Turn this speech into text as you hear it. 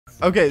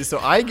Okay, so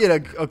I get a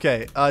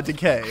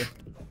decay.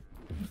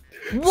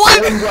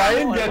 What? When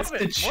Ryan gets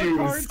to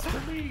choose,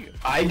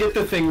 I get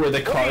the thing where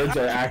the cards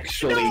are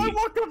actually. No, I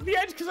walked off the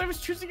edge because I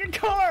was choosing a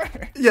car.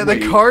 Yeah,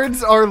 the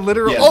cards are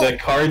literal. Yeah, the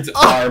cards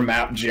are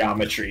map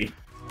geometry.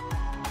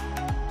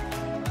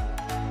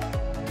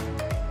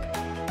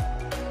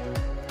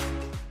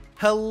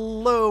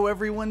 Hello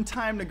everyone,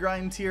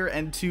 TimeToGrind here,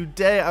 and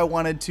today I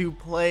wanted to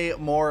play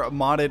more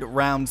modded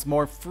rounds,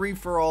 more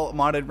free-for-all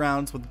modded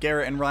rounds with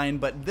Garrett and Ryan,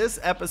 but this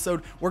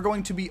episode we're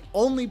going to be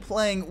only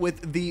playing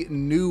with the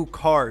new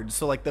cards,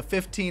 so like the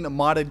 15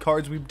 modded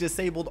cards. We've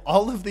disabled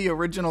all of the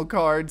original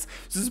cards,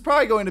 so this is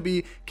probably going to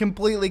be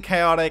completely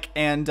chaotic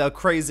and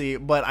crazy,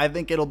 but I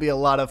think it'll be a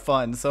lot of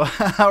fun. So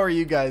how are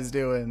you guys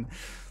doing?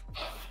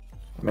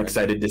 I'm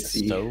excited to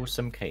see. So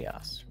some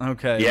chaos.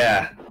 Okay.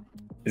 Yeah.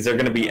 Is there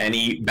going to be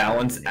any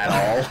balance at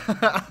all?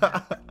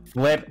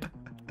 Flip.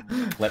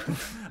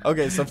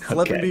 Okay, so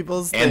flipping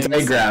people's things.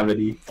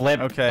 Anti-gravity. Flip.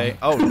 Okay.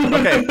 Oh,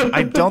 okay.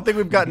 I don't think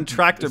we've gotten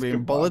tractor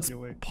beam. Bullets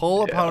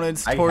pull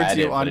opponents towards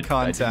you on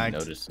contact. I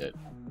didn't notice it.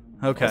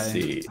 Okay. Let's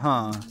see.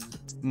 Huh.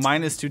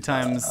 -2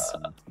 times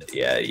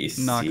Yeah, you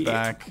see.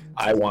 knockback.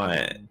 I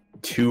want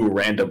 2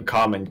 random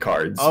common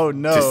cards. Oh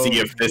no. To see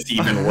if this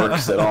even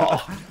works at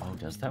all. Oh,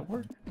 does that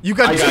work? You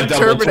got I 2 got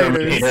double Terminators.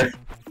 Terminator.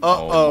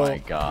 Oh my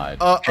god.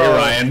 Hey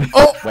Ryan.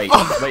 Oh. Wait.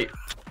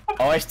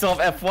 Oh, I still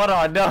have F1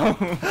 on. No.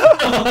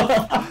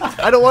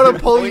 I don't want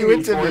to pull you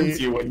into towards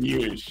me. you when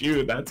you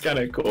shoot. That's kind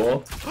of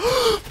cool.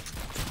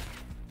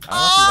 I don't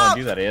know if you want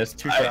to do that. It has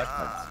 2 shots.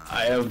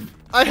 I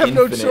have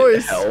no infinite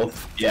choice.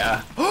 Health.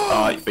 Yeah.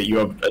 But you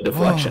have a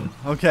deflection.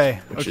 Okay.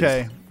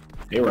 Okay.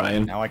 Hey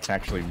Ryan. Now I can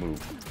actually move.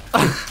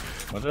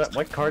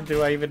 What card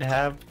do I even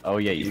have? Oh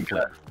yeah, you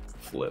got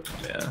flip.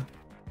 Yeah.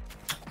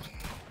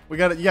 We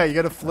got it. Yeah, you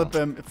got to flip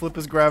him. Flip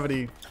his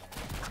gravity.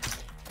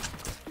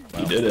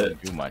 Well, you did it.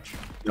 Too much.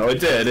 No, it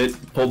did.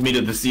 It pulled me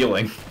to the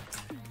ceiling.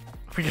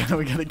 We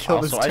gotta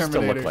kill this Terminator. I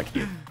still look like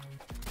you.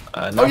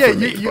 Oh yeah,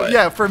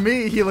 yeah. For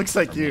me, he looks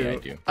like you. I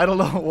do. I don't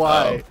know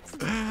why.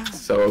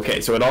 So okay,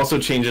 so it also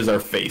changes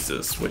our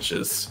faces, which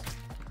is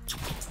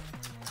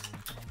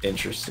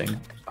interesting.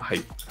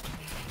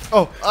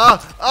 Oh,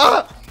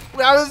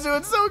 I was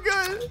doing so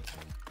good.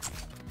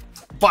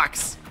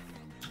 Box.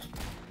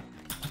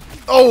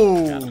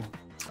 Oh. Yeah.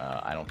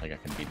 I don't think I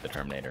can beat the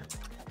Terminator.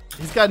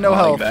 He's got no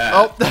health. Like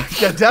oh,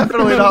 yeah,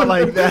 definitely not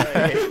like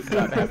that.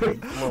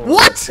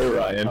 What? Hey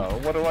Ryan.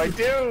 What do I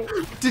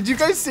do? Did you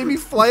guys see me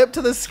fly up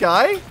to the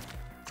sky?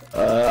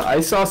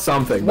 I saw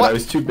something, but I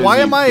was too busy. Why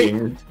am I?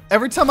 Being,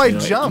 every time I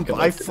jump,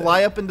 I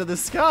fly up into the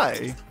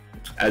sky.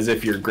 As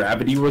if your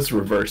gravity was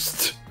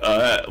reversed.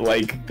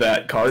 Like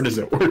that card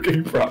isn't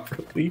working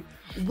properly.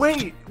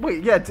 Wait,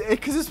 yeah,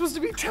 because it's supposed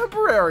to be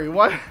temporary.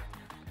 Why?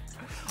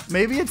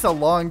 Maybe it's a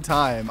long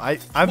time.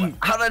 I'm.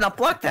 How did I not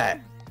block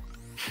that?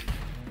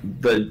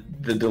 The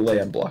delay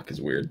on block is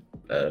weird.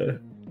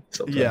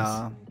 Sometimes.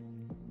 Yeah.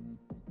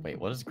 Wait,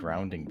 what is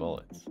grounding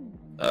bullets?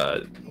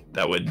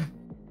 That would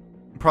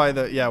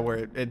probably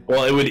where it.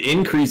 Well, it would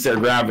increase their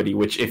gravity,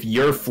 which if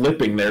you're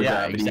flipping their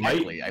gravity,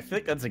 exactly. I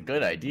think that's a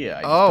good idea.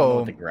 I just don't know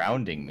what the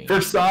grounding means.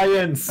 For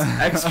science,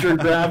 extra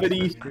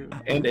gravity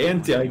and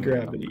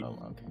anti-gravity. Oh,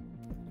 okay.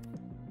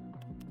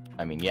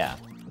 I mean, yeah.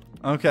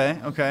 Okay.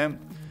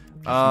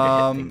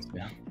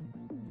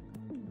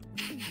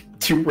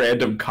 2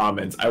 random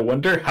comments. I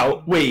wonder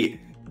how. Wait.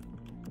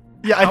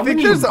 Yeah, I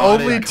think there's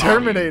only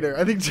Terminator.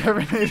 I think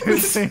Terminator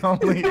is the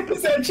only.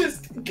 Does that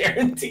just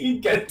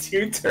guaranteed get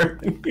 2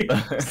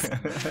 Terminators?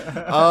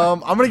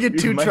 I'm gonna get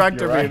 2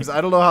 tractor beams. I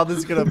don't know how this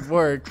is gonna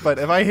work, but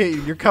if I hit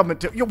you, you're coming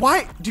to. Yo,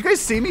 why? Do you guys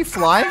see me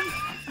flying?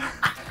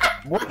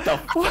 What the?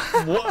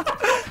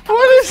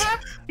 What is?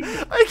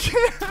 I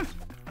can't.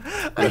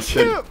 I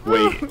can't.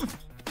 Wait. Move.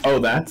 Oh,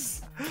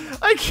 that's.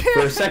 I can't.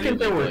 For a second,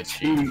 there were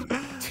two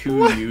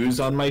U's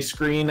on my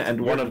screen,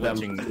 and one of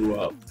them blew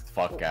up.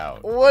 Fuck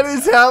out. What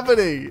is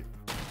happening?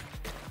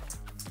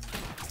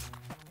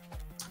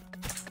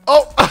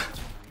 Oh.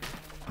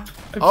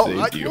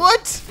 Saved you.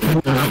 What?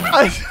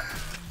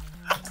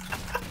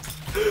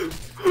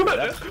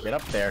 Get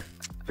up there.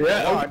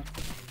 Yeah.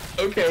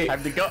 Okay.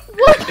 Time to go.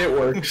 What? It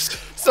works.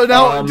 So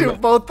now, do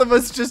both of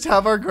us just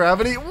have our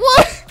gravity?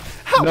 What?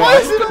 No, why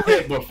is it I've only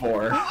hit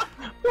before.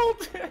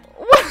 What?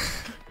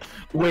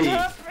 Wait.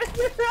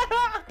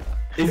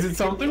 Is it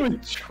something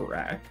with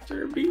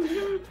tractor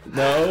beam?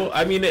 No,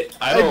 I mean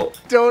I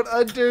don't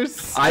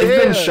understand. I've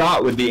been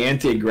shot with the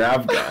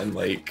anti-grav gun.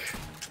 Like,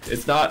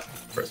 it's not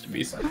supposed to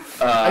be something.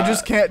 I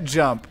just can't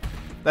jump.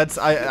 That's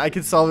I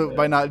can solve it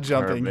by not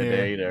jumping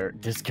Terminator.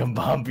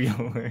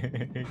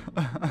 Discombobulate.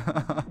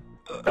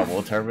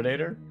 Double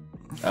Terminator?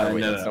 No,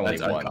 that's only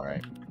that's one,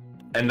 right?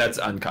 And that's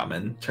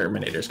uncommon.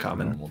 Terminator's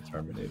common. Normal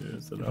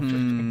Terminators.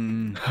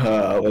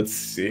 Let's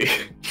see.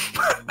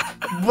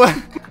 What?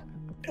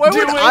 Why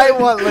would I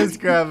want less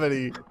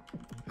gravity?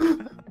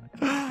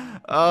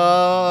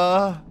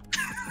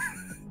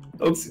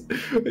 Let's see.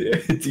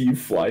 Do you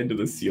fly into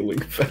the ceiling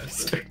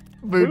faster?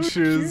 Boot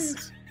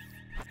shoes.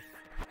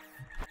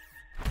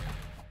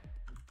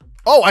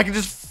 Oh, I can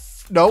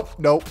just. Nope.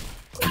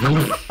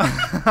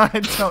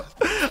 I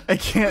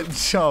can't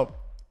jump.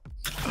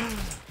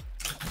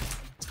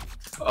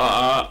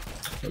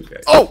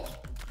 Okay. Oh!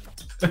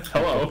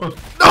 Hello.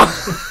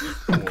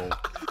 Whoa.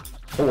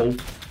 Hello.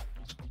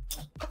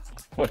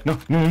 What? No,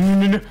 no, no,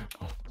 no, no.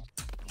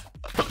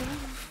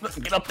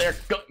 Get up there.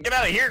 Go, get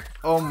out of here.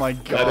 Oh my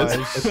That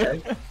gosh. is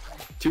okay.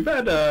 Too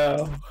bad, I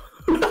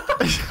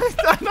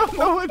don't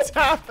know what's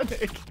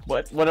happening.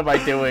 What am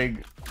I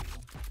doing?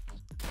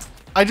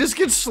 I just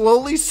get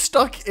slowly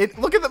stuck in.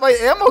 Look at my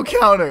ammo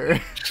counter.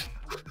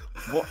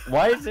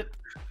 Why is it?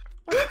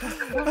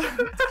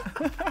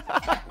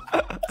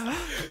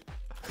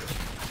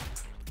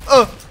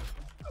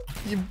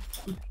 You.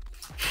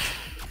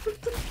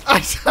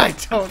 I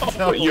don't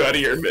know. put you out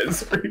of your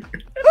misery.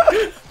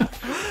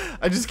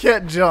 I just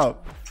can't jump.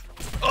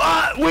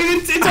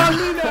 Wait, it's on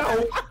me now.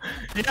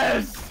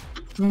 Yes.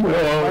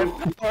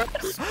 Whoa.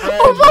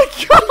 Oh my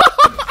god!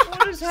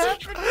 What is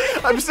happening?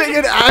 I'm seeing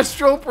an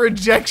astral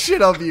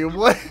projection of you.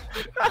 What?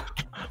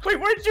 Wait,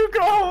 where'd you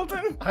go,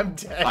 Holden? I'm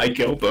dead. I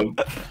killed him.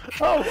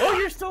 Oh,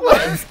 you're still I'm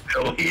there.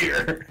 still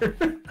here.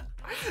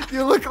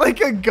 You look like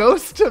a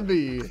ghost to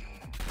me.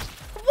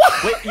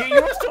 Wait,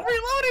 you were still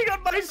reloading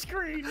on my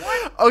screen.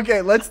 What?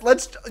 Okay, let's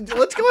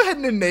go ahead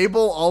and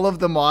enable all of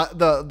the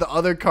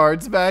other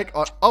cards back.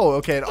 Oh,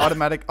 okay, an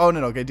automatic. Oh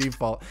no, okay,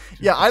 default.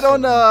 Yeah, I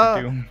don't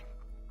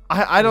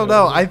I don't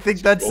know. I think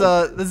that's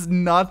this is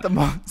not the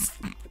most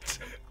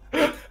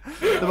the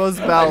most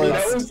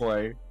balanced.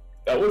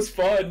 That was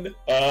fun.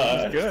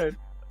 Good.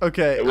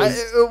 Okay, It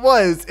was- it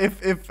was. If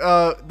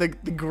the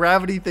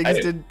gravity things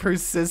did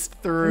persist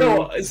through.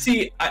 No,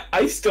 see,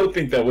 I still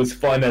think that was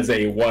fun as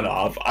a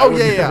one-off. Oh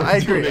yeah, I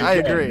agree. I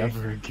agree.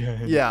 Never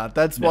again. Yeah,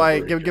 that's Never why.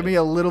 again. Give me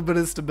a little bit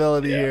of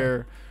stability Yeah.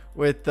 here.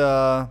 With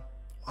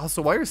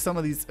also, why are some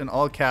of these in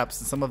all caps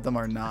and some of them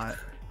are not?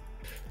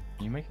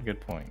 You make a good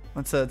point.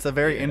 It's a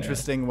very Yeah.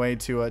 interesting way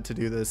to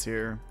do this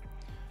here.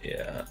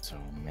 Yeah. So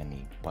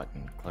many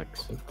button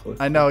clicks.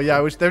 I know. Yeah,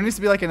 I wish there needs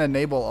to be like an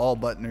enable all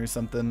button or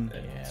something.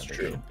 Yeah, That's there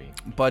true. should be.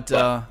 But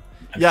I'm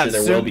yeah, sure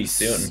there soon, will be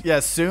soon. Yeah,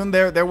 soon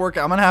they're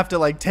working. I'm gonna have to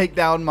like take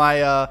down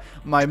my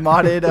my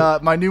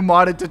modded my new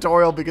modded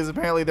tutorial because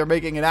apparently they're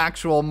making an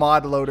actual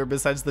mod loader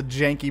besides the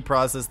janky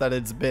process that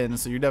it's been.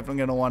 So you're definitely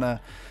gonna want to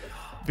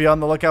be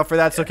on the lookout for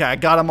that. So okay, I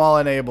got them all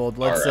enabled.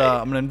 Let's All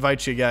right. I'm gonna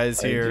invite you guys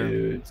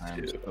here.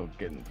 I'm still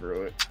getting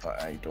through it.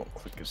 I don't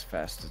click as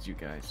fast as you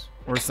guys.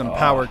 Or some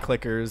power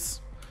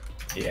clickers.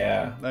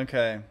 Yeah.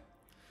 Okay.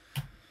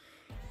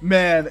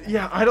 Man,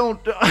 yeah, I don't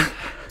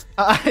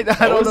I That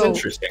don't was know.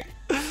 interesting.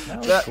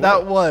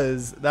 That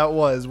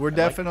was. We're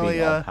definitely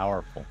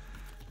powerful.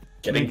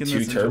 Getting making 2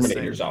 this interesting.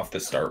 Terminators off the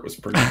start was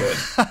pretty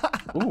good.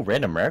 Ooh,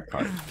 random rare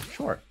card.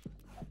 Sure.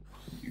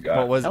 You got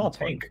What was it? Teleport.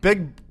 tank.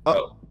 big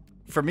Oh,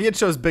 for me it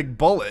shows big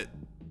bullet.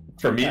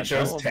 for me Yeah, it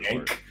shows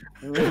teleport. tank.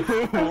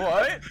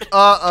 What?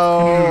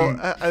 Uh-oh.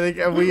 I think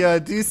are we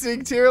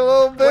desynced here a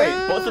little bit?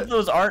 Wait, both of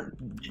those aren't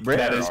rare,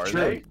 That is are true.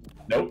 they?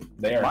 Nope,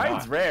 they are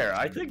Mine's not. rare.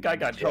 I think I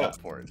got Yeah.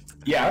 teleported.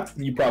 Yeah,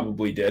 you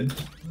probably did.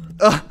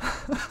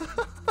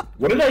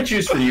 What did I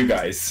choose for you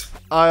guys? Shit,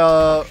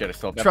 I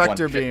still have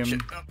tractor one. Shit, beam.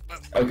 shit.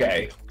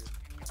 Okay.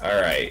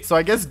 All right. So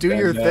I guess do Then,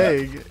 your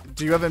thing.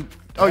 Do you haven't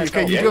Oh, you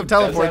can. You yeah, do have it does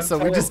teleport, have so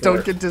we just don't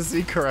teleport. get to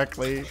see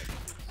correctly.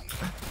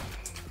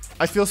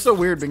 I feel so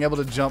weird being able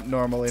to jump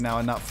normally now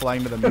and not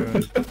flying to the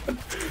moon.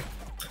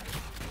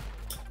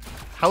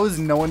 How is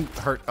no one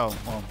hurt? Oh,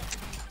 well.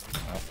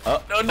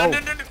 No, no, Oh. no,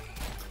 no, no.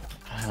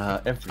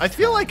 I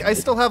feel like I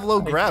still have low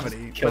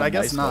gravity, Kill but I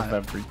guess myself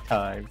not. every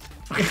time.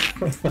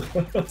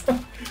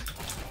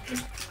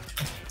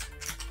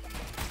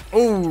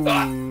 Ooh.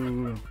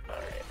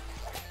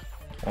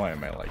 Why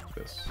am I like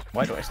this?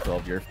 Why do I still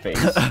have your face?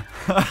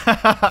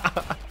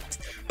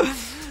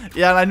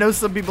 Yeah, and I know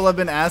some people have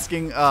been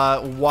asking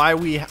why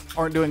we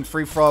aren't doing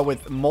free for all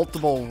with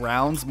multiple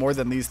rounds, more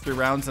than these 3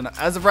 rounds, and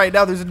as of right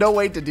now, there's no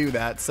way to do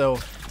that. So,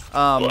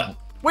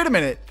 wait a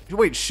minute.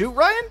 Wait, shoot,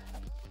 Ryan?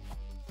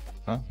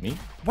 Huh? Me?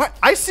 What?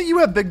 I see you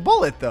have big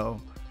bullet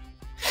though.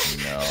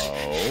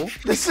 No.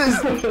 This is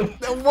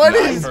what Not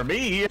is? for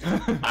me.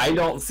 I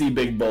don't see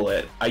Big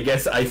Bullet. I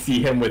guess I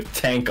see him with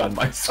tank on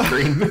my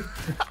screen.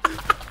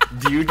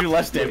 Do you do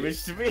less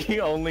damage to me?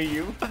 Only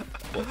you?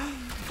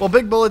 Well,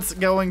 big bullet's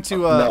going to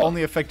No.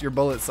 only affect your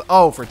bullets.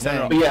 Oh, for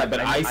tank. But yeah,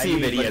 but I I see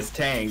mean, that he but- has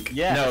tank.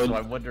 Yeah, No, so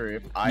I wonder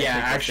if I Yeah,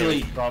 picked up actually-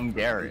 damage from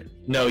Garrett.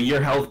 no,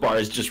 your health bar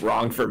is just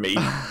wrong for me.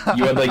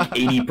 You had like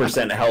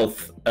 80%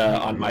 health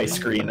on my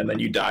screen, and then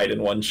you died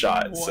in one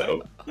shot.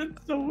 So,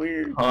 That's so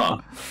weird. huh?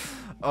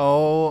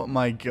 Oh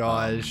my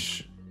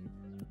gosh.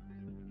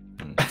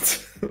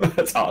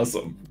 That's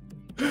awesome.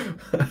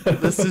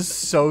 This is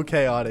so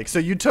chaotic. So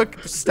you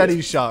took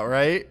steady shot,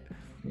 right?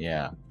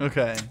 Yeah.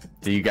 Okay.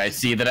 Do you guys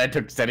see that I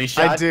took steady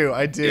shot? I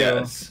do.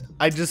 Yes.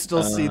 I just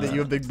still see that you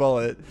have big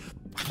bullet.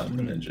 I'm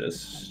gonna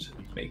just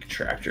make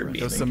tractor Go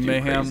beaming some do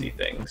mayhem. crazy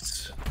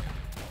things.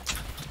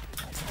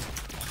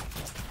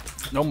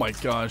 Oh my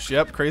gosh.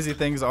 Yep, crazy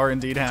things are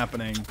indeed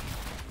happening.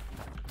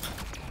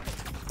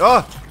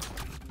 Oh!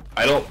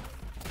 I don't.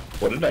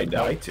 What did I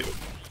die to?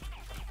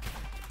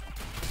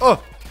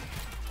 Oh!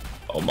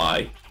 Oh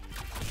my.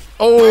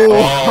 Oh,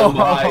 Oh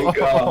my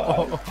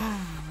god.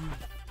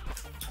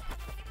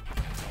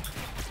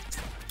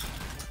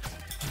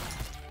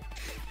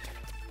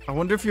 I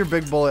wonder if your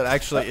big bullet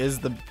actually is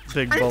the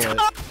big bullet.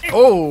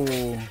 Oh.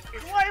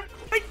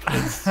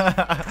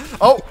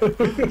 Oh.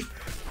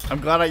 I'm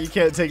glad you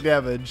can't take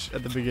damage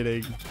at the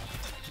beginning.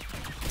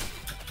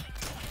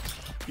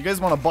 You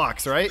guys want a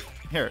box, right?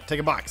 Here, take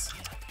a box.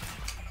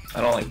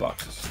 I don't like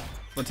boxes.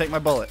 Well, take my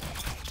bullet.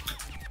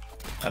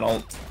 I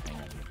don't.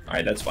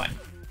 Alright, that's fine.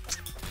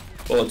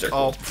 Bullets are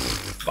cool.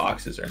 Oh.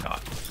 Boxes are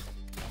not.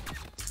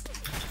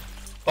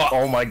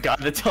 Oh my god,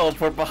 the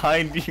teleport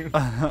behind you.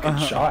 Good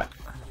shot.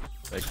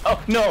 Like,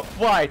 oh no,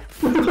 why?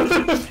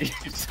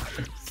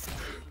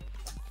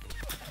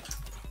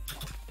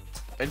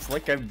 It's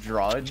like I'm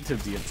drawn to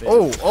be a bit.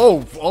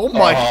 Oh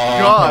my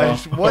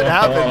gosh. What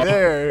happened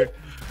there?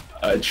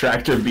 A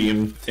tractor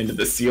beam into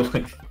the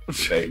ceiling.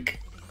 Fake.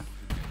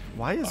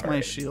 Why is my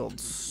shield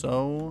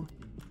so...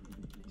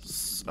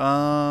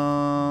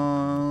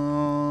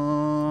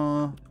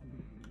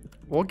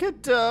 We'll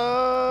get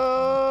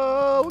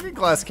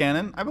glass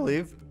cannon, I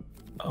believe.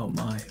 Oh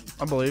my.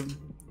 I believe.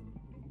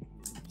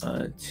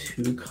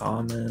 2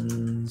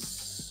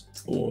 commons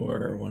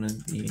or one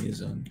of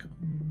these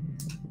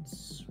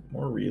uncommons.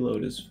 More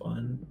reload is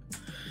fun.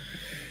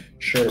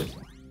 Sure.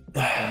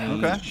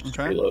 Okay.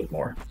 Reload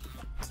more.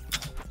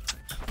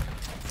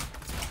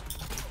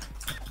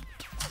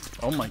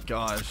 Oh my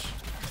gosh.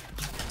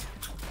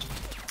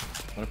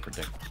 What a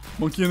predict.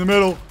 Monkey in the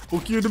middle.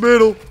 Monkey in the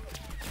middle.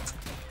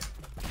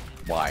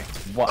 Why?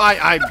 What?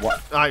 I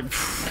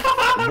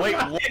Wait,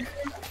 what?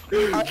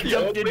 I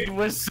jumped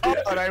into a song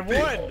and I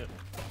won!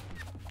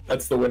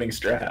 That's the winning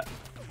strat.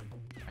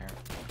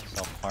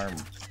 Self-harm.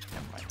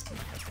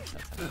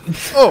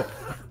 Oh!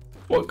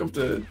 Welcome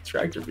to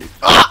Tractor Beam.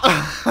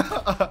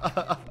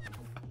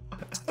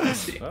 Let's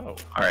see. Oh.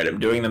 Alright, I'm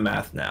doing the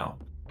math now.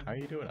 How are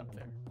you doing up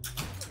there?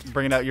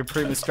 Bringing out your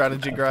previous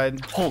strategy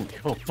grind. Holy,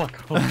 oh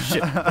fuck, oh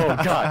shit, oh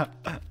god.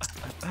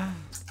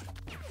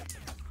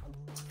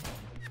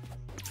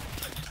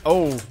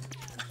 Oh.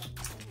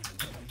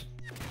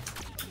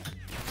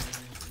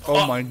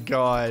 Oh my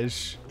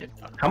gosh.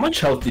 How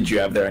much health did you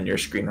have there on your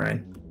screen,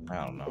 Ryan? I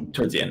don't know.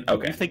 Towards the end. You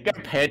Okay. think I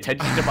pay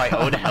attention to my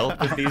own health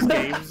with these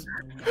games?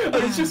 I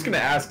was just gonna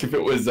ask if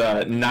it was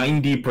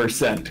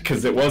 90%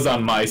 because it was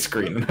on my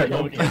screen. Okay,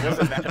 it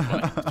wasn't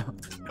that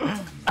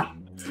much.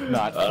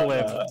 Not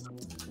flip.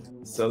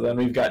 So then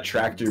we've got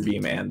Tractor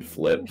Beam and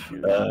Flip.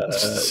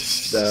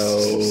 So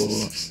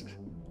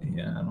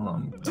yeah, I don't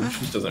know. This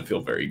just doesn't feel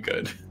very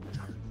good.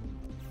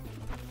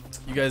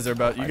 You guys are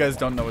about. You guys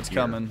don't know what's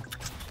coming.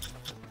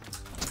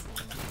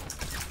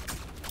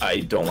 I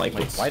don't like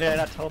Wait, what's... why did I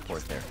not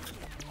teleport there?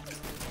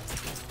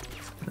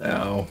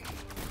 No.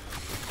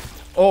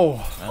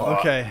 Oh.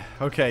 Okay.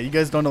 Okay. You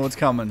guys don't know what's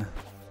coming.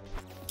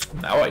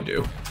 Now I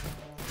do.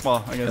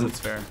 Well, I guess it's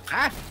fair.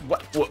 Ah!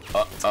 What?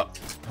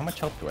 How much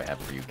health do I have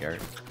for you,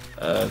 Garrett?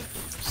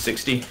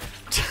 60.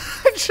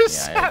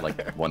 Just Yeah, I have like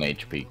 1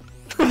 HP.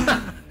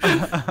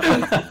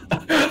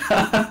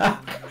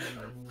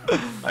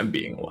 I'm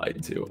being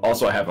lied to.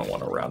 Also, I haven't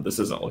won a round. This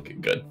isn't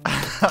looking good.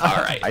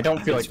 Alright. I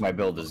don't feel like my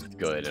build is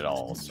good at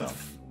all, so...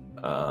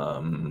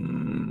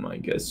 I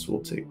guess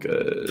we'll take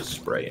a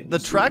spray. And The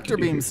see what we tractor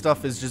can do beam here.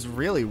 stuff is just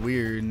really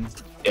weird.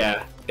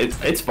 Yeah,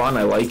 it's fun.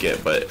 I like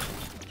it, but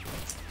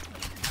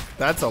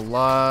That's a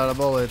lot of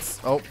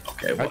bullets. Oh.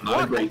 okay, well,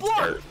 not a great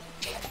start.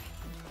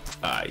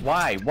 Why?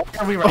 Why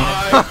are we running?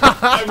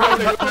 I'm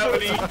running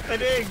gravity.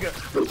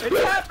 It's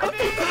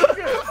happening!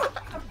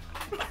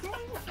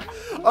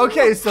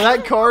 Okay, so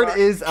that card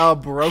is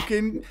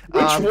broken.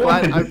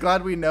 one? I'm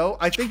glad we know.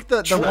 I think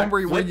the one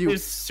where when you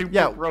is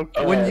super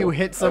broken. when you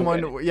hit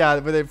someone, okay. yeah,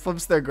 where it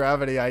flips their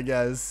gravity, I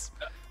guess.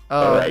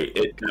 Alright,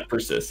 it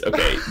persists.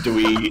 Okay, do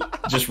we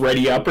just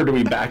ready up or do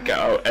we back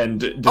out and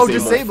disable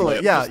Disable it.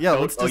 flip? Yeah, yeah. Oh,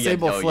 Let's oh, yeah,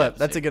 disable oh, yeah, flip.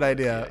 That's a good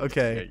idea. Yeah,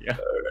 Okay. yeah.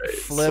 Alright,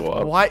 Flip.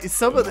 swap Why?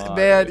 Some of the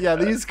man. Yeah,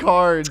 these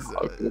cards.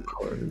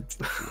 cards.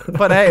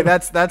 But hey,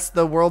 that's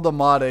the world of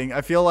modding.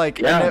 I feel like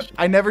Yeah.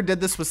 I never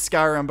did this with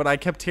Skyrim, but I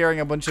kept hearing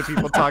a bunch of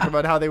people talk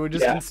about how they would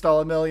just Yeah.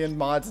 install a million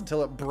mods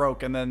until it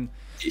broke, and then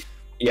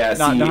Yeah,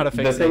 Not see, know how to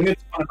the fix thing it.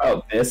 that's fun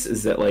about this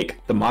is that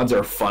like the mods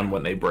are fun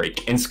when they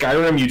break. In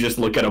Skyrim, you just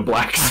look at a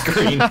black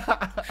screen.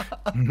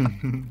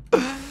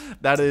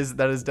 that is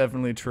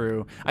definitely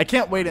true. I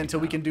can't wait until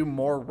we can do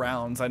more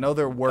rounds. I know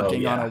they're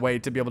working on yeah. a way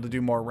to be able to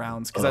do more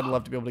rounds because I'd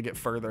love to be able to get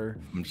further.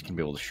 I'm just gonna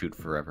be able to shoot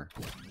forever.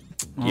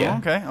 Yeah. Oh,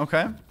 okay.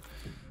 Okay.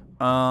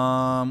 We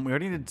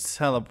already did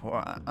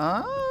teleport.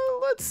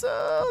 Let's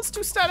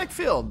do static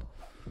field.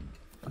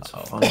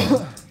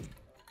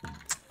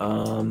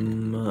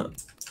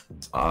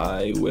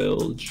 I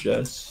will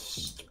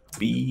just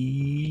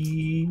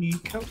be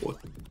cowboy.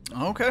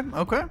 Okay.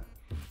 Okay.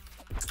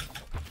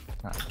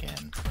 Not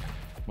again.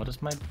 What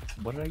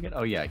did I get?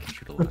 Oh yeah, I can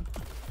shoot a lot.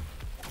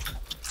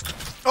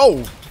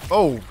 Oh!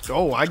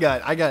 I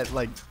got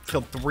like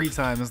killed 3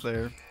 times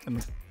there in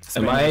the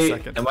Am Spain in a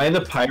second. I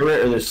the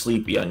pirate or the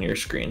sleepy on your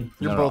screen?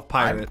 You're both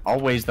pirate. I'm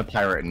always the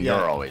pirate, and Yeah.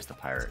 you're always the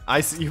pirate.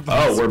 I see you both.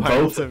 Oh, we're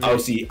pirates both. of Oh,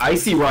 me. see, I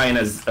see Ryan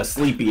as a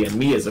sleepy and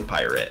me as a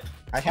pirate.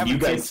 I haven't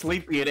You seen guys-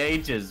 Sleepy in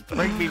ages.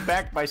 Bring me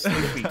back, my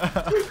Sleepy.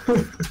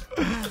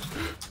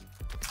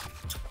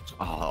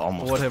 Oh,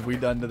 almost. What have we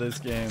done to this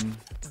game?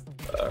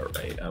 All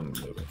right, I'm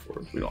moving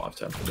forward. We don't have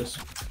time for this.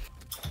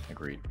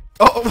 Agreed.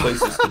 Oh.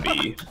 Places to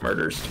be,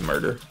 murders to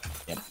murder.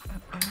 Yep.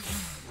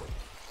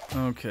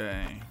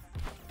 Okay.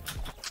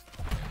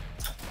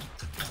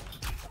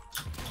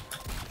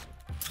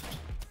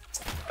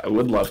 I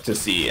would love to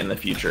see in the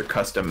future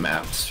custom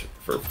maps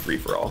for free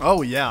for all.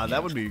 Oh yeah,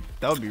 that would be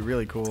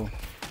really cool.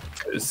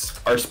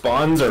 Our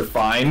spawns are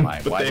fine,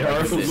 Why but they do I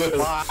are do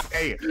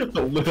this?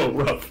 a little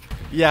rough.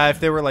 Yeah, if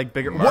they were like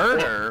bigger.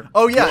 Murder?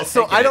 Oh yeah, We'll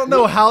so take I it. don't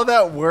know how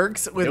that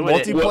works with Do it.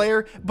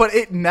 multiplayer,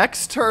 but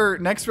next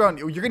round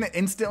you're gonna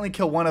instantly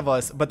kill one of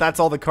us, but that's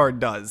all the card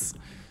does.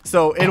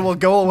 So it will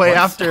go away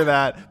after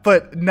that.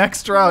 But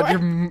next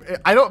round,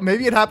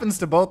 maybe it happens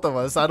to both of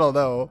us. I don't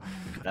know.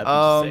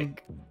 That'd be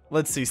sick.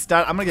 Let's see.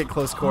 I'm gonna get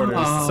close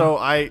quarters, so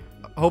I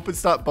hope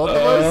it's not both of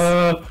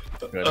us,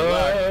 Good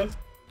luck.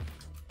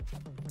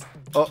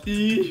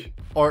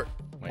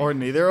 or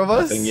neither of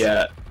us. Nothing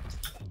yet.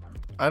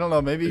 I don't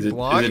know. Maybe Is it,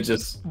 block. is it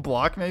just?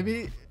 Block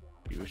maybe.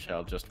 You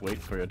shall just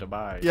wait for your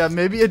demise. Yeah,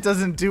 maybe it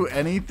doesn't do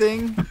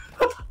anything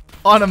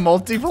on a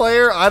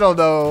multiplayer. I don't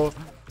know.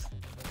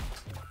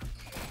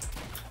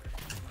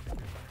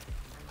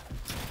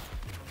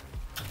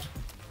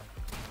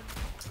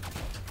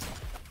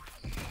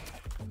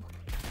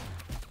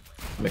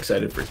 I'm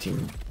excited for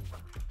team.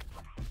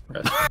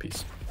 Rest in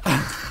peace.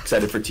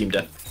 Excited for team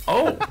death.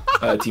 Oh,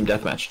 team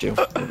deathmatch too.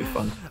 That'll be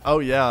fun. Oh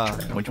yeah,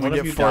 Which we one of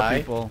get you 4 die?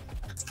 people.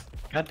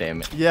 God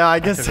damn it. Yeah, I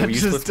guess took a that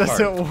useless just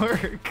doesn't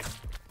work.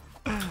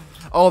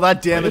 Oh,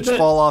 that damage it?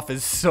 fall off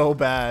is so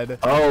bad.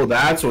 Oh,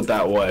 that's what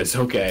that was.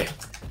 Okay.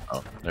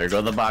 Oh, there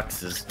go the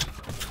boxes.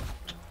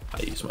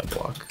 I use my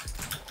block.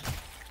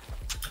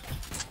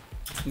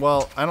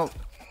 Well, I don't.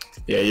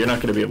 Yeah, you're not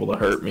gonna be able to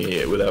hurt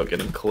me without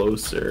getting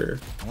closer.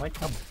 I like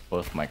how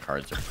both my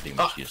cards are pretty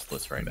much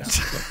useless right now.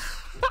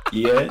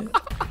 Yeah.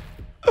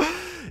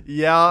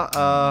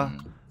 Yeah,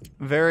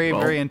 very,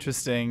 Well. very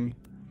interesting.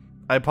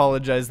 I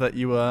apologize that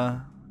you,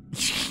 No,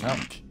 there's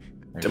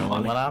only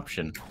Demonic. one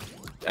option.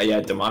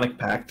 Yeah, Demonic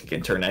Pact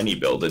can turn any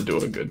build into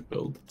a good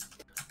build.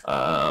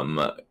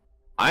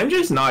 I'm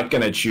just not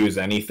gonna choose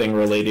anything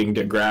relating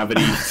to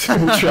gravity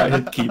to try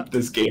to keep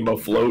this game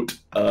afloat.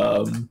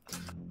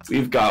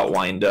 We've got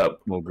wind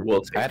up.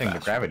 We'll take Adding the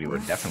fast. gravity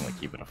would definitely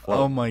keep it oh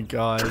afloat. my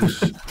gosh.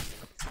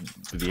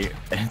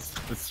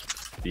 It's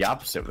the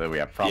opposite that we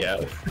have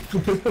problems Yeah.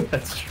 with.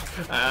 That's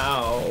true.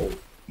 Ow.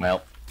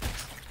 Well,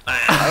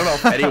 I don't know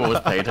if anyone was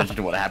paying attention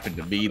to what happened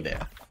to me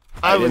there.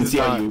 I didn't was see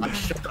how not. you I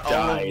shot all of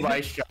died.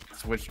 my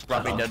shots, which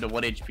brought me down to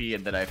 1 HP,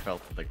 and then I fell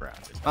to the ground.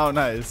 Oh,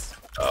 nice.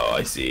 Oh,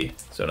 I see.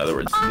 So in other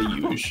words, the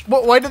huge.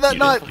 Why did that You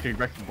not? Fucking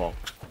wrecking ball.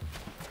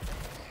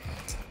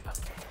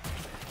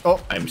 Oh,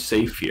 I'm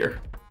safe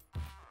here.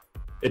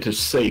 It is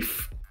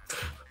safe.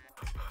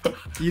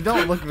 you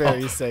don't look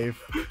very safe.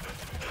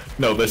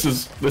 No, this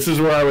is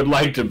where I would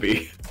like to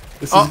be.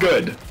 This Oh. is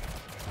good.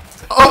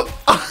 Oh.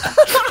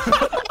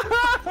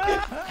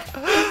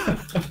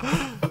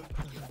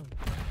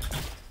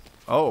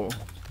 Oh.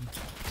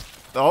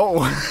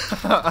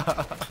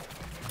 Oh.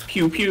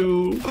 Pew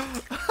pew.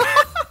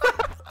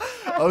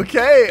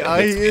 Okay,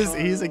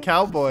 he's a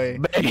cowboy.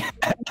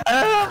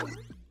 Oh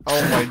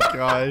my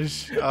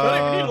gosh.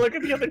 I need to look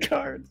at the other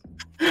cards.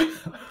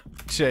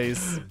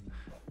 Chase.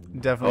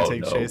 Definitely Oh,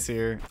 take no. Chase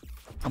here.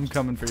 I'm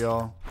coming for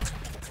y'all.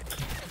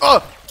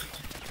 Oh!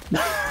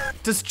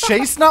 Does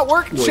Chase not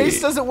work? Wait.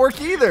 Chase doesn't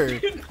work either.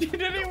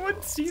 Did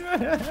anyone see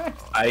that?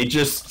 I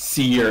just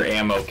see your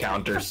ammo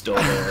counter still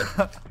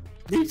there.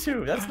 Me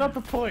too. That's not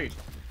the point.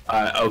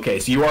 Okay,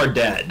 so you are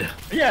dead.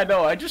 Yeah,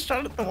 no, I just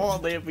shot at the wall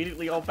and they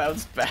immediately all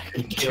bounced back.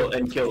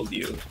 Killed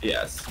you.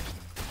 Yes.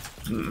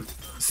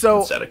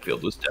 So, Static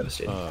field was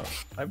devastating.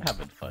 I'm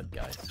having fun,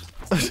 guys.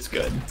 It's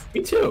good.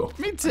 Me too.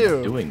 me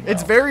too. doing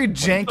It's well. very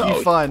janky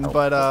Oh, fun, oh,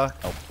 but I,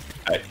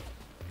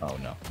 Oh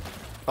no.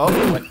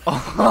 oh,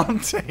 I'll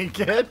take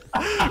it.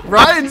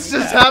 Ryan's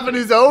just having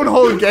his own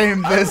whole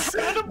game this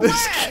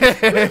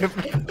game.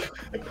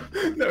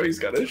 no, he's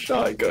got a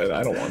shotgun.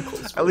 I don't want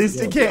close. At least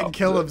he quarters. can't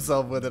kill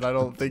himself with it, I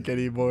don't think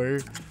anymore.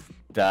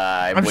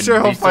 I I'm wouldn't sure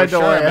be he'll so find a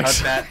sure way, about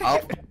actually. that.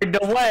 I'll find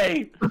a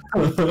way.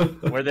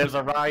 Where there's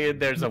a Ryan,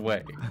 there's a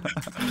way.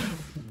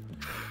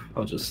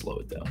 I'll just slow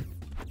it down.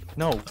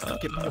 No,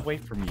 get me away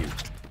from you.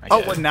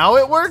 Oh, what, now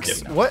it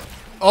works? Yeah, no. What?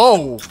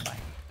 Oh!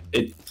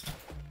 It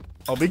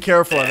Oh, be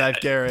careful of that,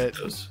 Garrett.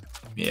 does.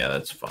 Yeah,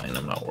 that's fine.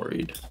 I'm not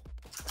worried.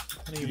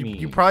 What do you mean?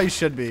 You probably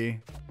should be.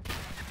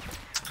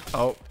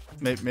 Oh,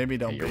 maybe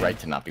don't You're be. right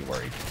to not be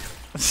worried.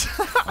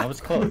 I was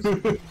close.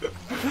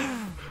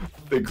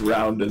 The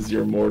ground is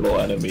your mortal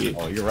enemy.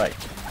 Oh, you're right.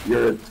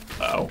 You're.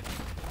 Oh.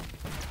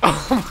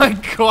 Oh my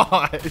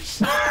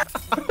gosh.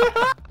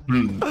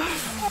 I'm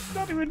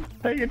not even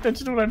paying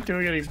attention to what I'm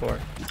doing anymore.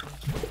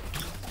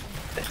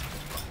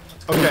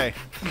 Okay.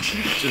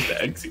 Just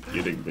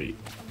executing me.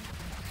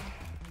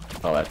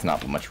 Oh, that's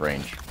not much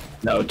range.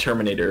 No,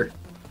 Terminator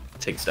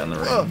takes down the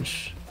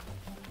range.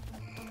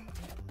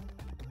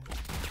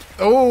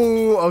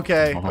 Oh,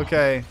 okay,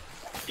 okay.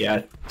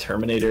 Yeah,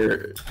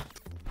 Terminator.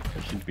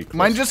 It should be close.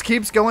 Mine just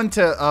keeps going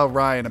to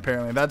Ryan,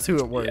 apparently. That's who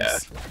it was. Yeah.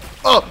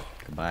 Oh!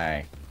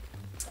 Goodbye.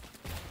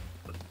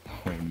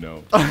 Oh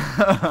no.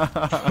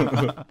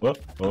 What?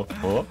 What?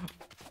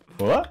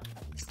 What?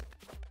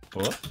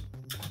 What?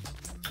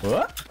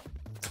 What?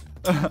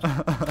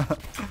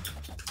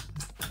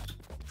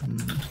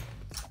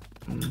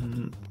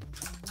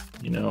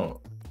 You know,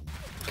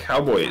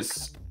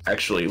 cowboys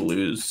actually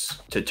lose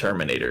to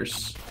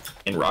Terminators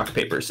in rock,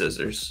 paper,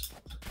 scissors.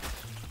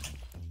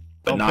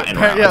 But not in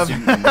rounds.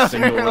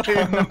 Not.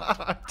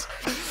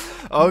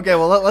 Okay,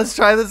 well, let's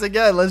try this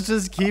again. Let's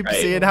just keep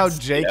seeing how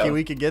janky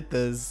we can get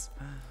this.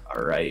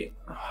 Alright.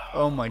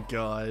 Oh my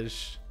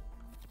gosh.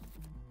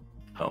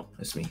 Oh,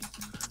 it's me.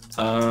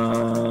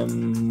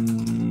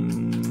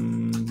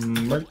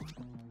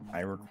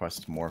 I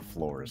request more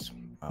floors.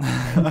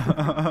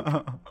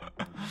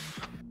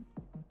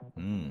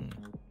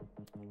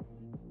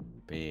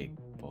 Big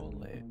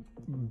bullet.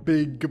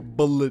 Big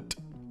bullet.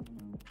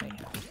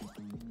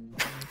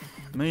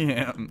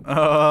 Mayhem.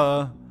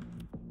 I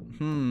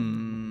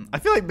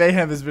feel like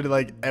Mayhem has been in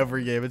like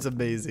every game. It's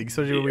amazing.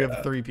 Especially when we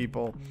have 3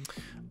 people.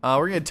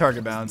 We're gonna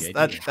target bounce.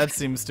 That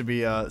seems to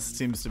be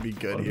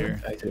good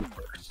here. I did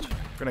first.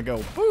 We're gonna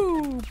go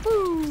boo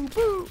boo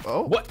boo.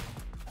 Oh. What?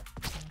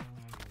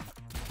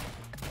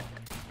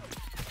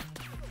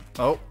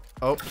 Oh.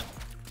 Oh.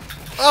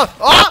 Oh!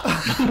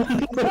 Oh!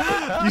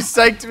 You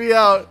psyched me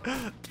out.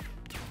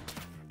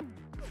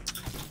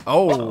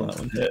 Oh. That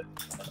one hit.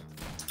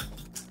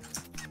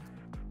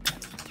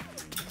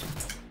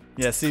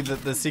 Yeah, see,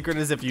 the secret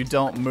is if you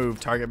don't move,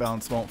 target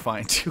balance won't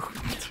find you.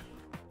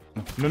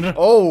 No.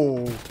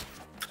 Oh.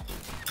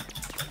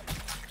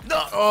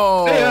 No.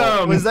 Oh.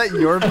 Damn. Was that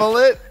your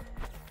bullet?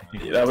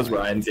 Yeah, that was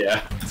Ryan's,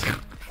 yeah.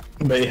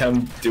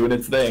 Mayhem doing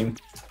its thing.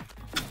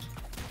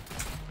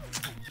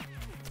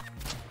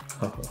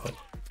 No.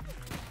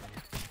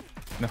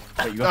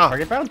 Wait, you got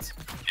target bounce?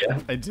 Yeah.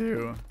 I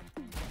do.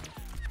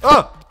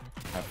 Oh!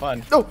 Have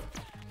fun. No!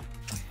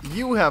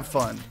 You have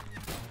fun.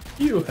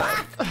 You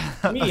have.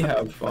 Me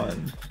have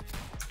fun.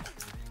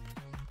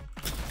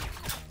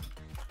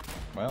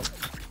 Well,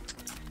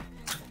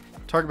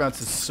 Target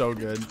bounce is so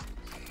good.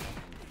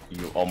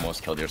 you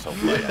almost killed yourself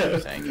by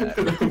saying that.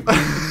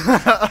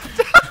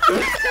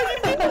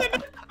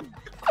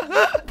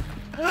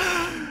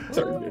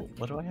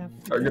 What do I have?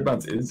 Target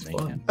bounce is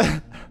fun.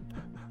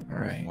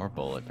 Alright. More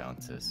bullet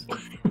bounces.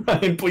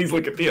 Ryan, please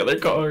look at the other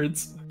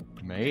cards.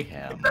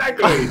 Mayhem.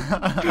 Exactly.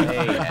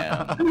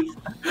 Mayhem.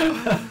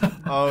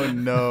 Oh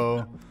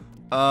no.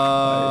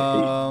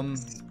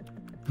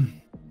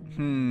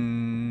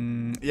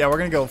 Yeah, we're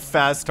gonna go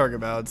fast target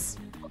bounce.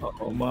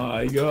 Oh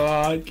my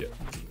god.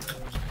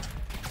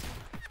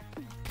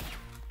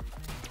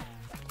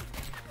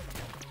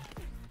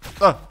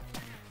 Ah.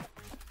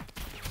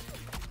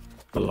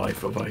 The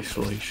life of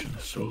isolation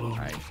is so long.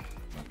 Right.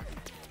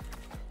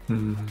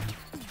 Oh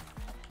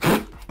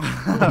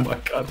my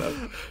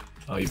god.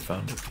 Oh, you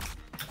found it.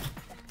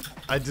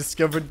 I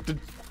discovered the.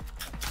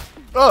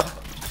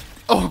 Oh.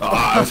 Oh.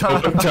 I was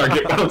hoping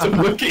target bounce. I'm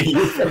looking at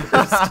you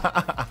first.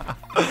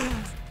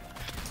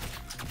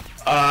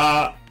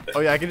 Oh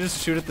yeah, I can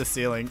just shoot at the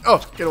ceiling.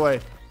 Oh, get away.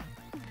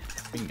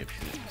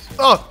 Fingertips.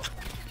 Oh.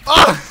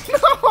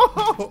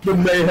 Oh no. The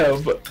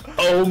mayhem.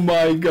 Oh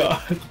my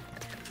god.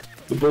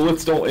 The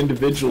bullets don't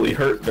individually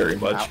hurt very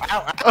much. Ow,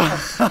 ow,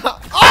 ow.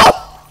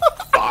 Oh.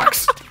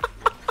 Fox.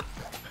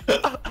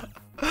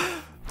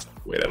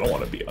 Wait, I don't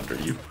want to be under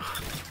you.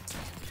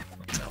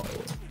 No, I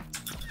will.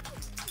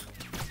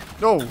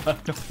 No.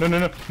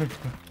 No.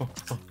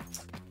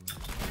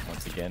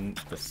 Once again,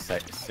 the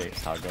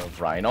saga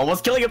of Ryan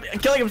almost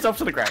killing himself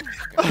to the ground.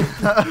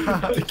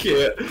 I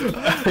can't.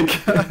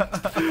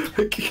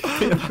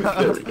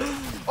 There we go.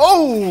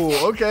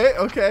 Oh.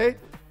 Okay.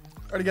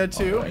 Already got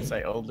 2. Alright,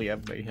 I only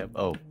have mayhem.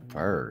 Oh,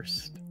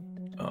 burst.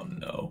 Oh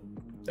no.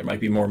 There might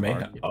be more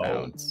mayhem. Target Oh.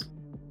 bounce.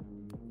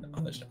 No,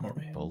 there's no more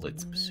mayhem.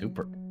 Bullets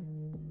super.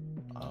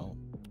 Oh.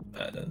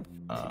 Yeah.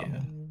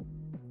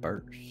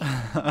 Burst.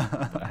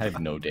 I have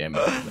no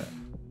damage to that.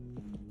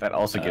 That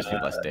also gives me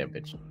less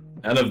damage.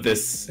 None of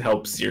this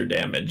helps your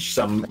damage.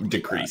 Some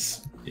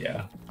decrease.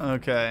 Yeah.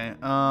 Okay.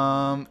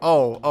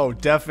 Oh,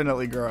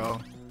 definitely grow.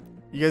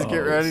 You guys get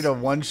ready to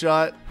one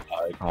shot.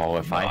 Oh,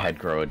 if I had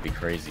grow, it'd be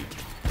crazy.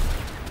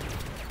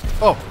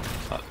 Oh.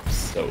 I'm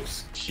so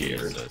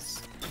scared.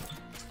 Jesus.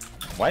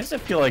 Why does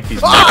it feel like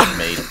these mods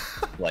made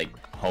like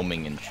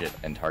homing and shit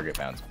and target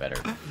bounce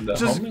better? The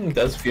homing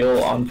does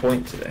feel on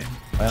point today.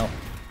 Well.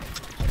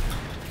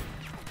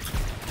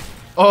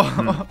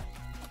 Oh.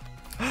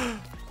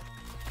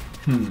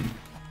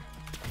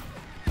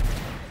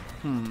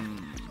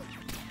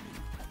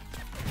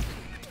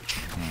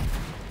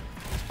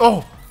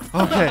 Oh.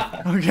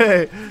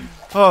 Okay.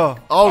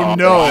 Oh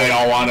no! I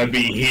don't want to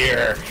be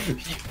here.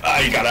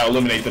 I gotta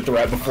eliminate the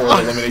threat before it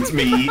eliminates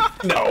me.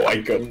 No,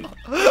 I couldn't.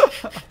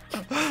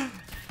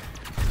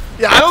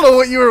 Yeah, I don't know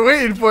what you were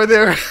waiting for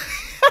there.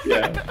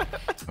 Yeah.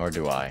 Nor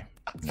do I.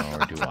 Nor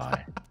do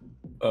I.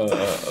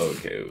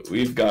 Okay,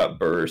 we've got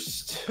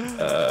burst.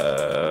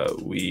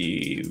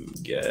 We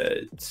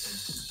get.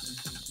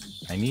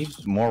 I need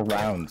more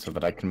rounds so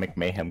that I can make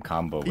mayhem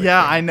combo. With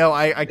Yeah, him. I know.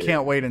 I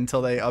can't wait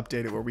until they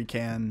update it where we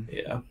can.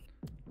 Yeah.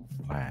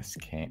 Glass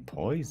can't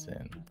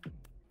poison.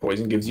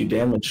 Poison gives you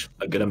damage,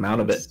 a good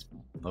amount of it.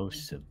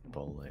 Explosive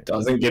bullet.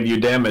 Doesn't give you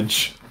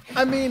damage.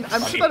 I mean,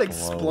 I'm sure that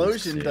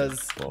explosion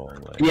does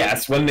bullet.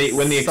 Yes, when the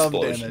some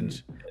explosion.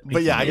 damage.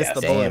 But yeah, I guess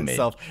the bullet Damage.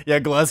 itself. Yeah,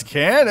 glass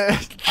cannon.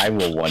 I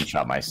will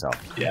one-shot myself.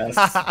 Yes.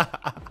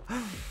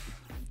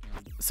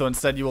 So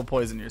instead, you will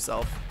poison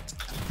yourself.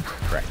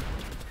 Correct.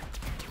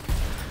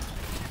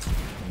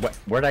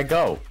 Where'd I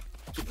go?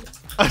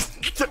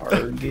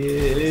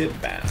 Target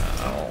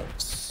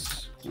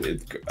bounce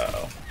with.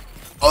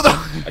 Oh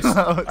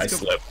no! I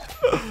slipped.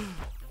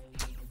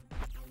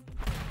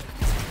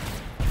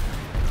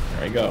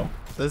 There you go.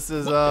 This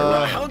is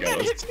How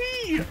that hit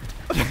me?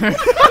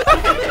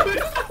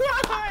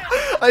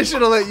 I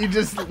should have let you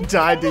just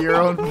die to your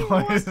own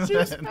poison.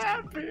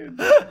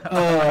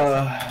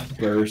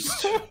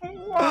 Burst.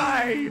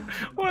 Why?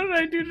 What did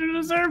I do to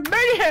deserve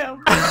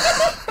mayhem?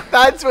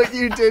 That's what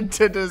you did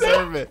to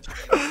deserve it.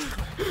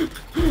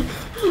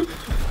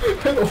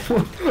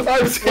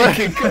 I'm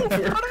taking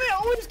cover. How do they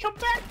always come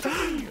back to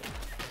me?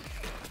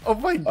 Oh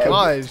my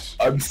gosh.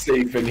 I'm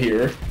safe in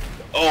here.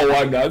 Oh,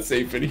 I'm not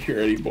safe in here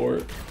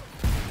anymore.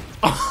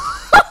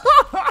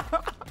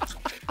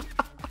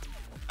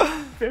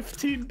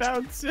 15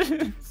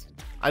 bounces.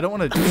 I don't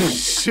want to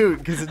shoot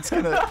because it's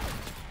gonna.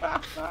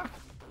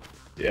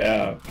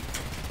 Yeah.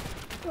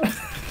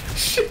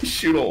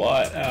 Shoot a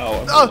lot.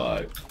 Ow, I'm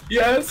alive.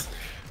 Yes.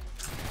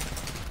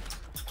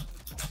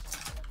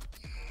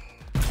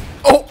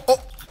 Oh!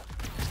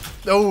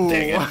 Oh!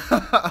 Dang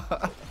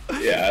it.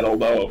 Yeah, I don't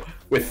know.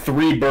 With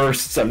 3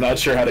 bursts, I'm not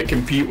sure how to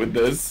compete with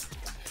this.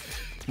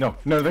 No,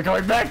 they're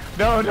coming back.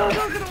 No,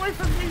 get away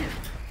from me.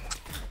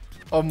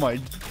 Oh my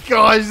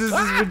gosh, this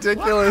is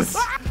ridiculous.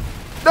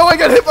 No, I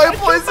got hit by a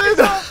poison.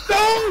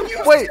 No,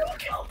 you wait.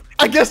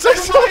 I guess I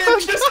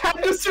just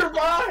had to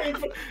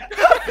survive.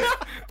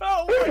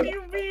 Oh, what do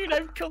you mean?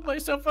 I've killed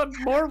myself on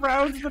more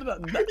rounds than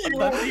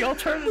the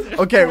alternative.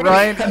 Okay,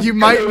 Ryan, you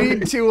might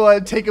need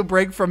to take a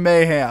break from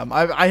mayhem.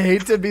 I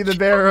hate to be the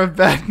bearer of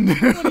bad news.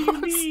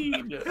 What do you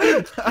mean?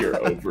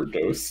 You're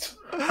overdosed.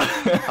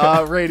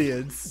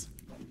 Radiance.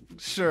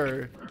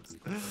 Sure.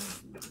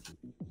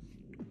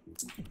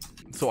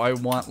 So I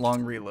want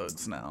long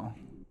reloads now.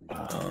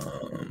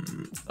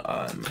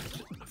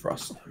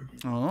 Frost.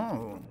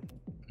 Oh.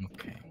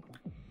 Okay.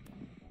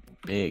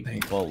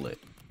 Big bullet.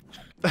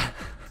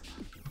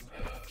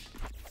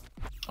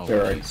 Oh,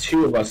 There are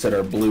 2 of us that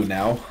are blue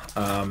now.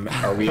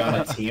 Are we on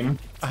a team?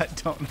 I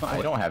don't know.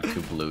 I don't have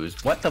 2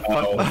 blues. What the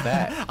fuck was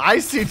that? I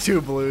see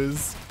 2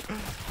 blues.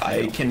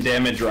 I can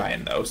damage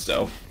Ryan though,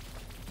 so.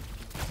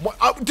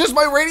 What, does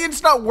my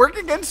radiance not work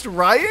against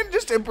Ryan,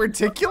 just in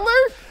particular?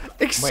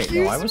 Excuse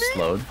Wait, no, I was me?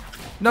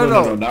 No,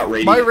 slowed. not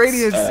radiance. My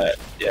radiance.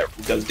 Yeah,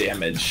 it does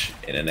damage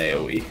in an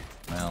AoE.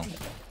 Well,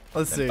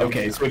 Let's see.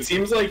 Okay, so it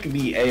seems like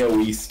the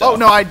AoE stuff. Oh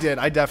no, I did.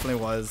 I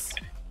definitely was.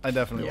 I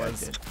definitely Yeah, I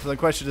was. did. So the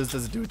question is,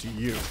 does it do it to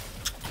you?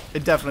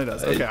 It definitely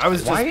does. Okay, I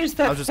was just. why is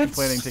that? I was just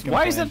complaining to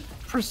Why is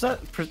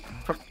complain.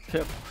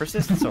 it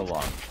persist so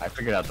long? I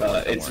figured out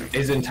that. It's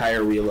his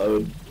entire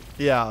reload.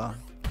 Yeah.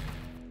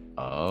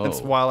 Oh. It's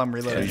while I'm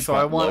reloading. So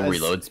I want low as-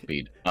 reload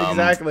speed.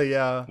 Exactly.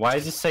 Yeah. Why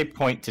does it say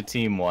point to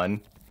team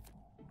 1?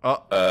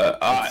 Oh.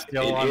 It's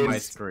still it on my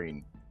is-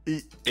 screen.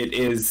 It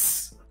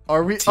is.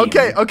 Are we Team.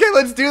 okay? Okay,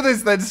 let's do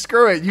this then.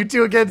 Screw it. You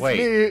 2 against Wait,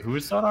 me.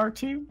 who's on our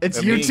team? It's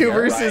Me you and 2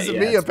 Garrett? versus Right, yeah,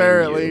 me, it's me and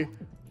apparently. you.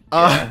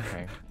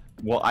 Okay.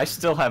 Well, I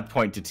still have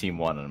point to team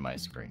 1 on my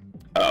screen.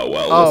 Oh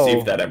well, we'll see Oh.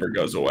 if that ever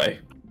goes away.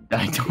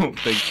 I don't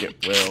think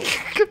it will.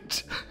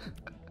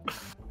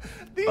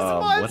 These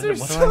What mods do are I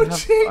so have? I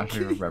don't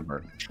janky.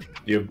 remember.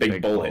 You have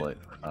big bullet.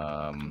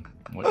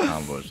 What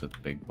combos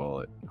with big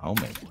bullet?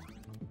 Homing.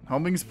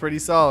 Homing's pretty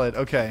solid.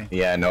 Okay.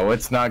 Yeah, no,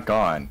 it's not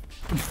gone.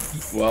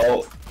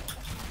 Well,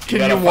 Can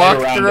gotta you fight walk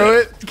around through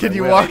it. it? Can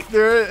you Really? walk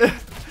through it?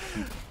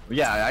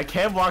 Yeah, I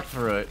can walk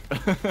through it.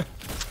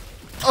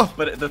 Oh.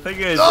 But the thing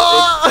is,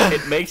 Ah!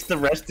 it makes the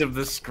rest of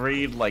the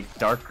screen like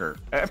darker.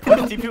 It's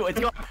gone.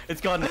 It's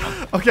gone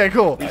now. Okay,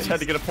 cool. I just had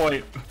to get a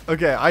point.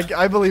 Okay,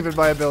 I believe in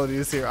my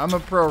abilities here. I'm a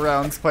pro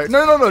rounds player.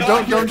 No,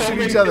 don't you're shoot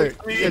homing each other.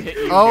 with me. Hit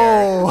you,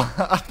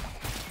 Oh.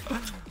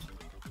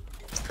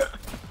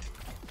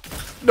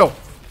 No.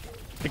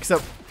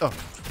 Except.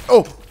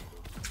 Oh.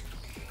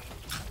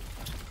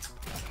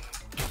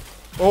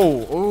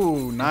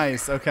 Oh,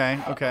 nice. Okay.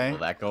 Will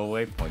that go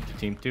away? Point to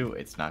team 2.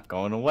 It's not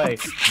going away.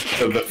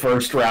 so the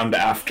first round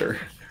after.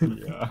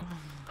 Yeah.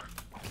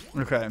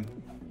 Okay.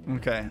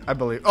 Okay, I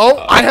believe.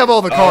 Oh, I have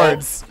all the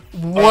cards.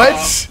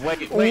 What?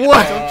 Wait,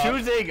 what? I'm still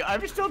choosing.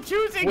 I'm still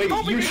choosing. Wait,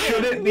 Call me you again.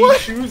 shouldn't be What?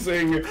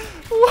 choosing.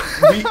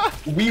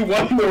 We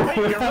won the Wait,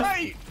 you're round.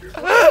 right.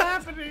 What's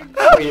happening?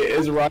 Wait,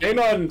 is Ryan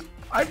on?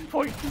 I'm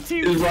pointing to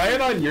team. Is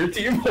Ryan on your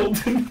team,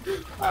 Holden?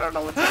 I don't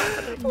know what's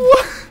happening.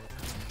 What?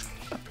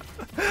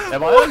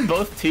 Am I on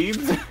both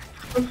teams?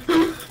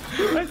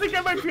 I think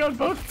I might be on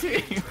both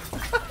teams.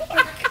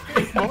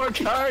 More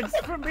cards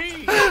for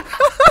me.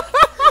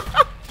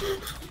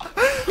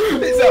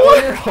 Is that why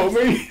you're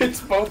homing?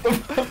 It's both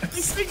of I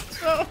us. think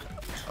so.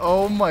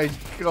 Oh my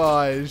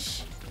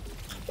gosh.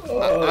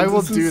 Oh, I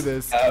will do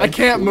this. I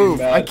can't move.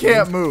 I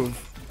can't move.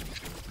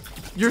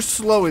 You're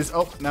slow as.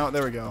 Oh, now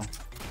there we go.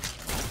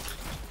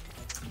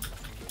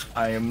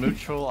 I am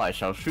neutral. I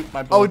shall shoot my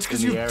Oh, it's bullets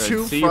 'cause in the you air have 2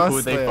 and see frost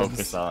who they slabs.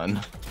 focus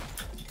on.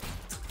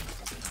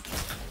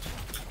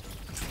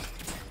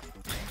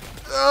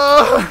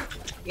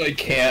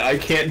 I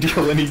can't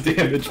deal any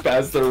damage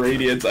past the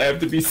radiance. I have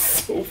to be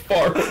so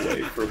far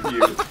away from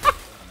you.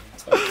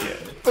 Okay.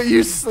 But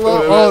you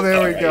slow. Oh, there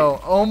we Alright.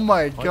 go. Oh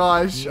my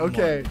gosh.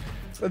 Okay.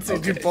 Let's see.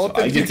 Do Okay, both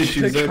so I of get you to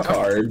choose a pick up?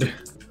 card.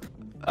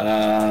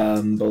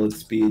 Bullet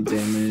speed,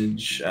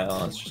 damage.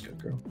 Let's just go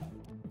girl.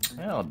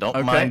 Well, don't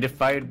Okay. mind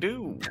if I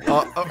do.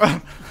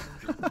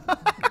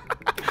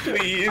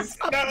 Please,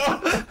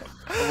 no.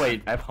 Oh,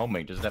 wait, I have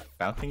homing. Does that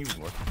fountain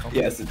even work? Oh,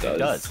 Yes, it does. It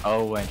does.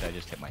 Oh, and I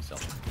just hit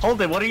myself. Hold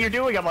it. What are you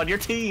doing? I'm on your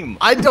team.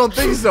 I don't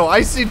think so.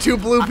 I see 2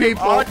 blue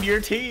people. On your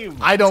team.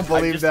 I don't I'm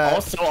believe just that.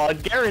 also on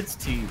Garrett's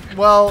team.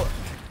 Well,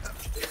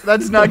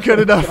 that's not good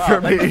enough for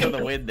Wow, thanks me. for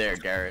the win there,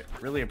 Garrett.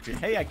 Really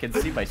appreciate. Hey, I can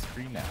see my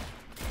screen now.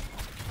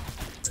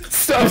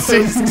 Stop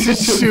To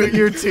shoot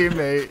your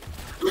teammate.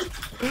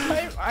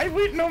 I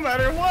win no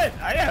matter what.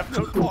 I have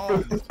no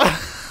qualms.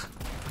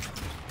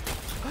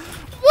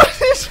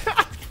 What is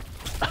that?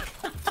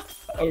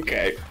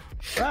 Okay.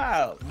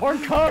 Wow, more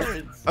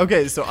cards.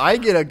 Okay, so I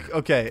get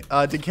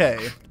a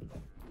decay.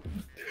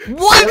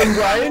 What? When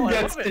Ryan Oh, I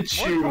gets love to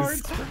it. More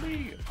cards choose, for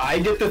me. I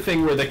get the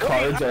thing where the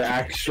cards are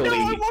actually.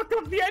 No, I walked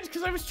off the edge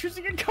because I was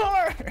choosing a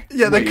card.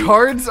 Yeah, the Wait.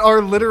 cards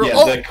are literal. Yeah,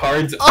 Oh, the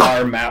cards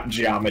are map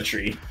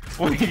geometry.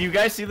 Wait, you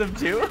guys see them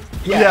too?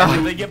 Yeah.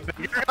 Do they get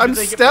bigger? I'm Do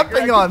they get bigger?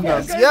 stepping on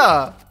them. Okay.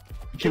 Yeah.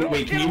 Can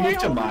you move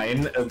to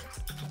mine?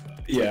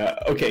 Yeah.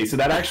 Okay, so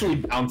that actually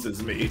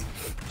bounces me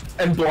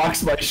and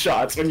blocks my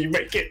shots when you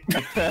make it.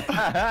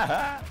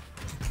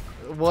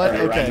 What?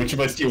 Alright, Ryan, Okay. which of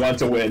us do you want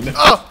to win?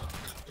 Oh.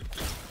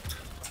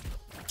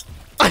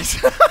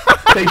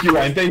 Thank you,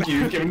 Ryan. Thank you.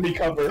 You've given me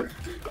cover.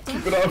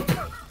 Keep it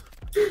up.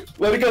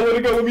 Let it go. Let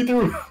it go. Let me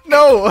through.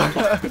 No.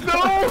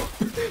 No!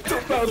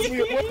 Don't bounce me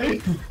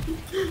away.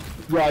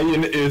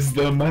 Ryan is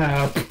the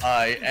map.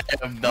 I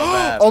am the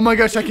map. Oh my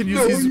gosh, I can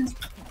use these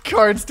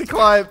cards to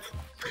climb.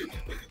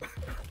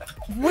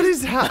 What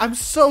is that? I'm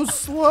so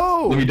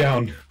slow. Let me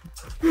down.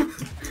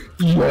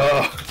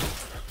 Yeah.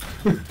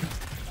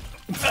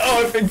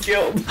 Oh, I've been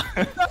killed.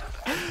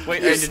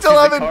 Wait, You I just still choose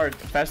a haven't- card.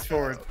 Fast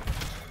forward.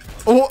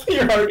 Oh.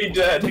 You're already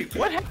dead.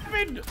 What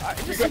happened? I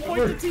just got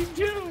appointed team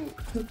 2.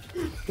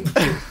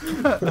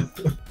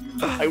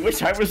 I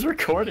wish I was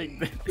recording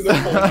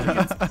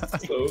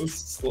this. So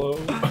slow.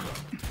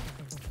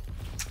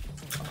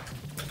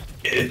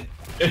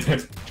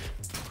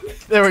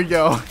 There we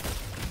go.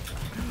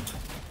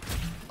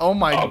 Oh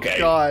my Okay.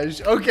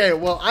 gosh. Okay,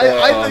 well,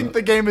 I think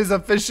the game is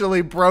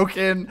officially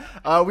broken.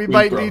 We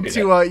might need broken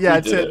to, it. yeah,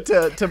 We did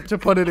to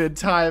put it in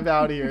time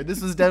out here.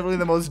 This was definitely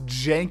the most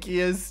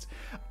jankiest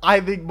I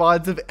think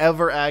mods have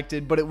ever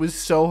acted, but it was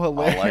so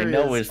hilarious. All I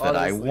know is that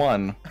I honestly.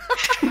 won.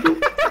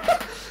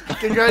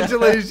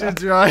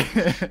 Congratulations, Ryan.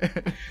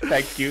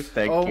 Thank you,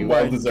 thank Oh you.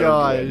 my Well-deserved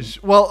gosh.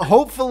 Well,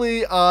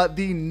 hopefully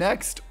the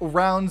next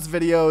rounds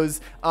videos,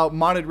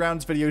 modded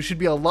rounds videos should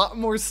be a lot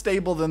more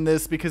stable than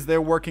this because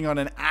they're working on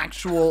an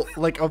actual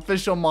like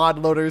official mod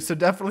loader. So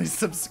definitely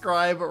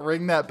subscribe,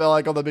 ring that bell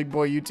like all the big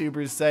boy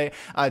YouTubers say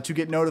to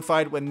get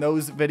notified when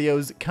those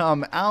videos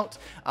come out.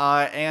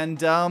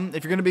 And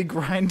if you're going to be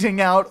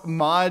grinding out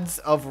mods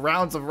of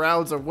rounds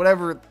or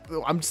whatever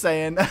I'm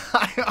saying,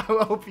 I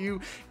hope you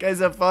guys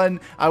have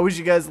fun. I wish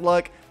you guys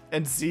luck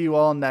and see you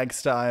all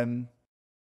next time.